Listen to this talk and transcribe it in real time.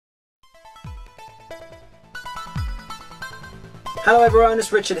Hello everyone,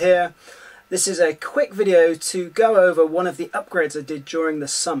 it's Richard here. This is a quick video to go over one of the upgrades I did during the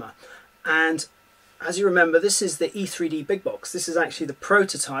summer. And as you remember, this is the E3D BigBox. This is actually the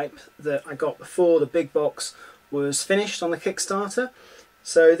prototype that I got before the BigBox was finished on the Kickstarter.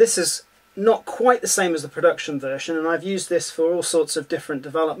 So this is not quite the same as the production version, and I've used this for all sorts of different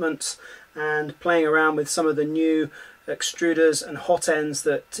developments and playing around with some of the new extruders and hot ends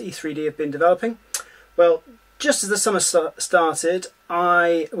that E3D have been developing. Well, just as the summer started,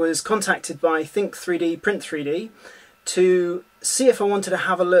 I was contacted by Think3D Print 3D to see if I wanted to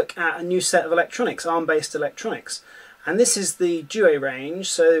have a look at a new set of electronics, ARM-based electronics. And this is the Duet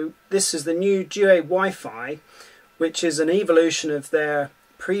range. So this is the new Duet Wi-Fi, which is an evolution of their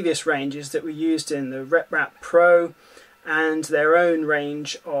previous ranges that were used in the RepRap Pro and their own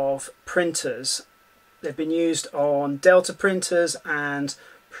range of printers. They've been used on Delta printers and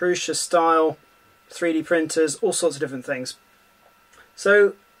Prusa style 3D printers, all sorts of different things.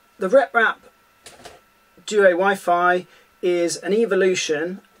 So the RepRap Duet Wi-Fi is an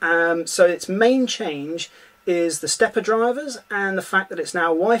evolution, so its main change is the stepper drivers and the fact that it's now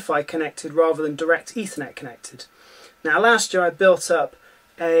Wi-Fi connected rather than direct Ethernet connected. Now last year I built up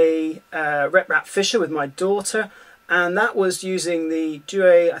a RepRap Fisher with my daughter, and that was using the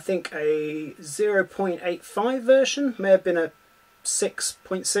Duet, I think a 0.85 version, may have been a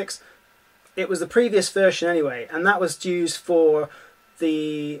 6.6. It was the previous version anyway, and that was used for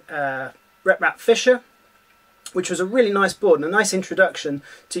the RepRap Fisher, which was a really nice board and a nice introduction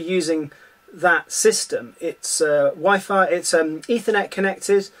to using that system. It's Wi-Fi, it's Ethernet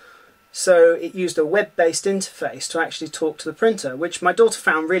connected, so it used a web-based interface to actually talk to the printer, which my daughter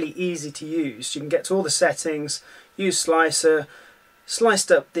found really easy to use. You can get to all the settings, use Slicer,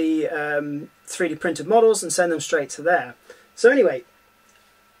 sliced up the 3D printed models and send them straight to there. So anyway,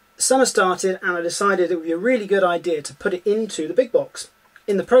 summer started and I decided it would be a really good idea to put it into the big box.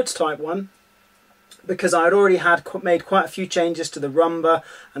 In the prototype one, because I had already made quite a few changes to the rumba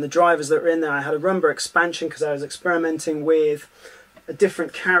and the drivers that were in there. I had a rumba expansion because I was experimenting with a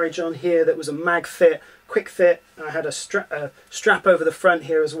different carriage on here that was a mag fit, quick fit. I had a strap over the front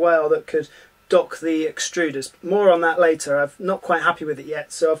here as well that could dock the extruders. More on that later. I'm not quite happy with it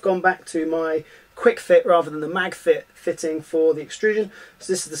yet, so I've gone back to my quick fit rather than the mag fit fitting for the extrusion.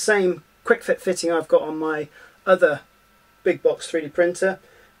 So this is the same quick fit fitting I've got on my other big box 3D printer,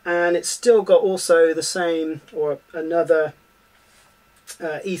 and it's still got also the same or another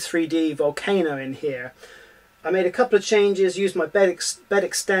E3D Volcano in here. I made a couple of changes, used my bed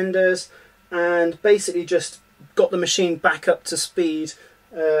extenders, and basically just got the machine back up to speed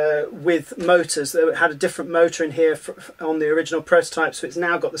with motors. It had a different motor in here on the original prototype, so it's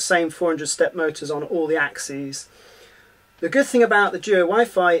now got the same 400 step motors on all the axes. The good thing about the Duet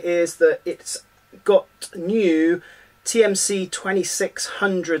Wi-Fi is that it's got new TMC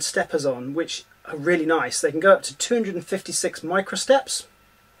 2600 steppers on, which are really nice. They can go up to 256 microsteps.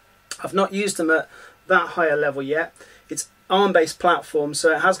 I've not used them at that higher level yet. It's ARM-based platform,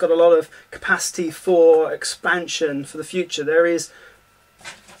 so it has got a lot of capacity for expansion for the future. There is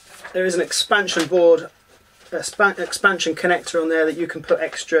an expansion board, expansion connector on there that you can put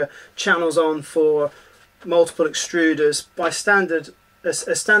extra channels on for multiple extruders. By standard, as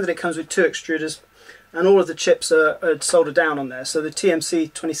standard it comes with 2 extruders, and all of the chips are soldered down on there. So the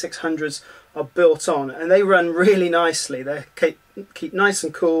TMC 2600s are built on, and they run really nicely. They keep nice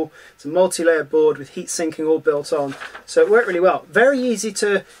and cool. It's a multi-layer board with heat sinking all built on, so it worked really well. Very easy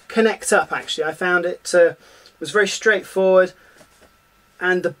to connect up actually. I found it was very straightforward.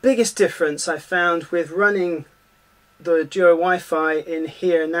 And the biggest difference I found with running the Duet Wi-Fi in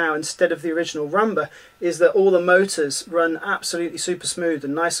here now instead of the original rumba is that all the motors run absolutely super smooth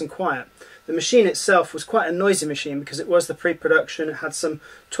and nice and quiet. The machine itself was quite a noisy machine because it was the pre-production. It had some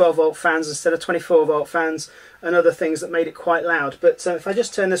 12 volt fans instead of 24 volt fans and other things that made it quite loud. But if I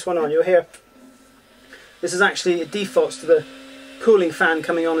just turn this one on, you'll hear this is actually, it defaults to the cooling fan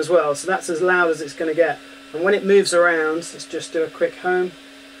coming on as well, so that's as loud as it's going to get. And when it moves around, let's just do a quick home.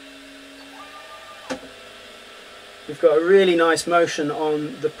 We've got a really nice motion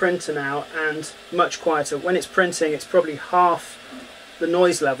on the printer now and much quieter. When it's printing, it's probably half the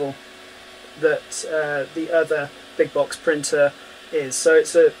noise level that the other big box printer is. So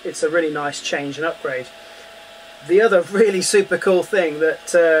it's a really nice change and upgrade. The other really super cool thing that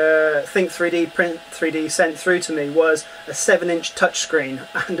Think3D Print 3D sent through to me was a 7-inch touchscreen,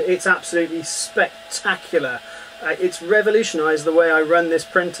 and it's absolutely spectacular. It's revolutionised the way I run this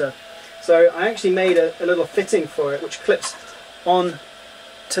printer. So I actually made a little fitting for it which clips on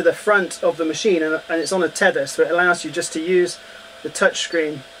to the front of the machine, and it's on a tether, so it allows you just to use the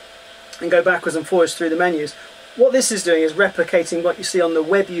touchscreen and go backwards and forwards through the menus. what this is doing is replicating what you see on the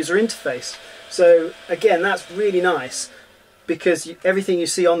web user interface. So again, that's really nice, because everything you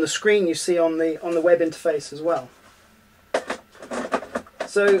see on the screen you see on the web interface as well.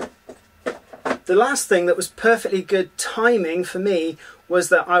 So the last thing that was perfectly good timing for me was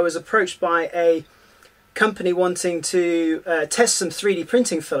that I was approached by a company wanting to test some 3D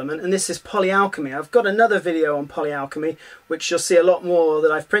printing filament, and this is Polyalchemy. I've got another video on Polyalchemy which you'll see a lot more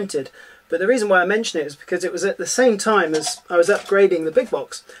that I've printed, but the reason why I mention it is because it was at the same time as I was upgrading the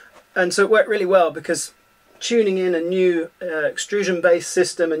BigBox, and so it worked really well, because tuning in a new extrusion based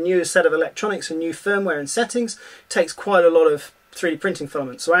system, a new set of electronics, a new firmware and settings takes quite a lot of 3D printing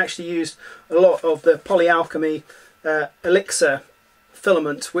filament. So I actually used a lot of the Polyalchemy Elixir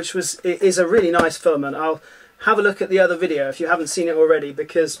filament, which is a really nice filament. I'll have a look at the other video if you haven't seen it already,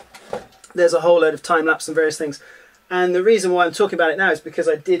 because there's a whole load of time lapse and various things. And the reason why I'm talking about it now is because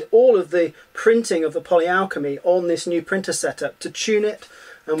I did all of the printing of the Polyalchemy on this new printer setup to tune it,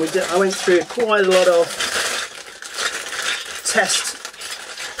 and I went through quite a lot of test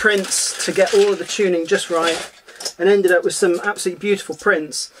prints to get all of the tuning just right, and ended up with some absolutely beautiful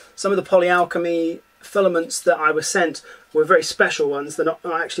prints. Some of the Polyalchemy filaments that I was sent were very special ones. They're not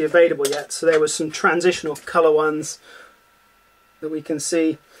actually available yet, so there was some transitional colour ones that we can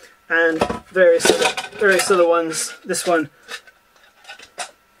see, and various other ones. This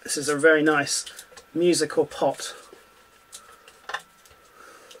is a very nice musical pot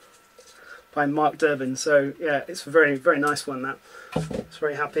by Mark Durbin. So yeah, it's a very, very nice one. That it's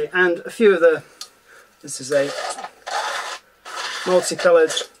very happy. And a few of the, this is a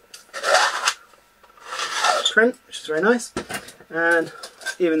multicoloured print, which is very nice, and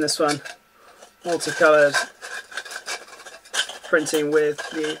even this one, multicoloured printing with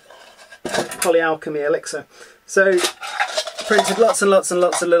the Polyalchemy Elixir. So printed lots and lots and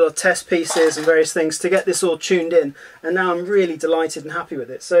lots of little test pieces and various things to get this all tuned in, and now I'm really delighted and happy with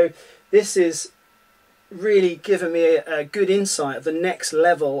it. So this is really given me a good insight of the next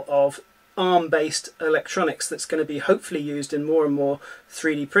level of ARM based electronics that's going to be hopefully used in more and more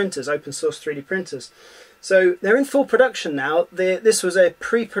 3D printers, open source 3D printers. So they're in full production now. This was a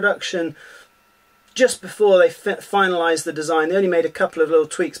pre-production just before they finalised the design. They only made a couple of little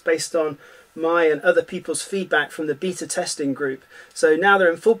tweaks based on my and other people's feedback from the beta testing group. So now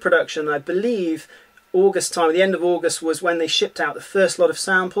they're in full production. I believe August time, the end of August, was when they shipped out the first lot of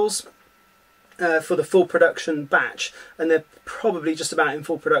samples for the full production batch, and they're probably just about in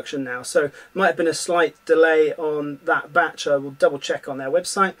full production now. So might have been a slight delay on that batch. I will double check on their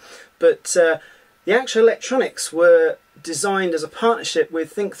website, but the actual electronics were designed as a partnership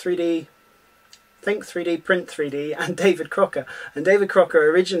with Think 3D, Print 3D, and David Crocker. And David Crocker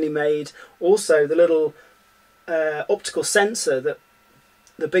originally made also the little optical sensor that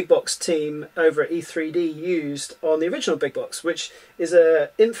the BigBox team over at E3D used on the original BigBox, which is an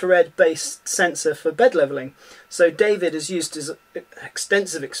infrared-based sensor for bed leveling. So David has used his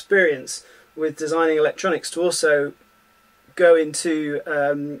extensive experience with designing electronics to also go into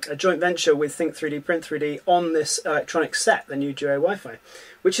a joint venture with Think 3D, Print 3D on this electronic set, the new Duet Wi-Fi,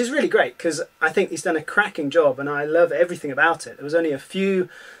 which is really great because I think he's done a cracking job and I love everything about it. There was only a few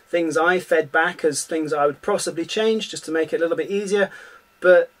things I fed back as things I would possibly change just to make it a little bit easier,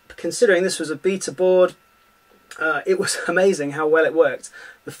 but considering this was a beta board, it was amazing how well it worked.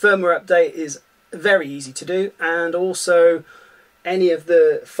 The firmware update is very easy to do, and also any of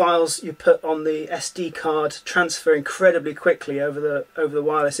the files you put on the SD card transfer incredibly quickly over the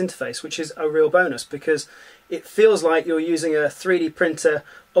wireless interface, which is a real bonus because it feels like you're using a 3D printer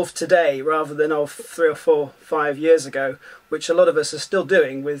of today rather than of 3 or 4, 5 years ago, which a lot of us are still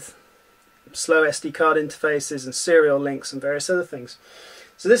doing with slow SD card interfaces and serial links and various other things.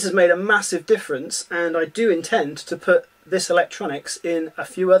 So this has made a massive difference, and I do intend to put this electronics in a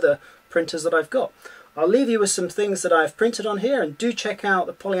few other printers that I've got. I'll leave you with some things that I've printed on here, and do check out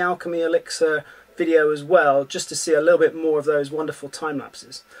the Polyalchemy Elixir video as well, just to see a little bit more of those wonderful time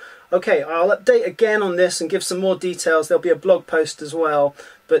lapses. Okay, I'll update again on this and give some more details. There'll be a blog post as well,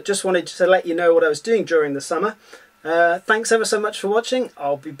 but just wanted to let you know what I was doing during the summer. Thanks ever so much for watching.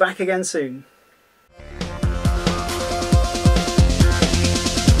 I'll be back again soon.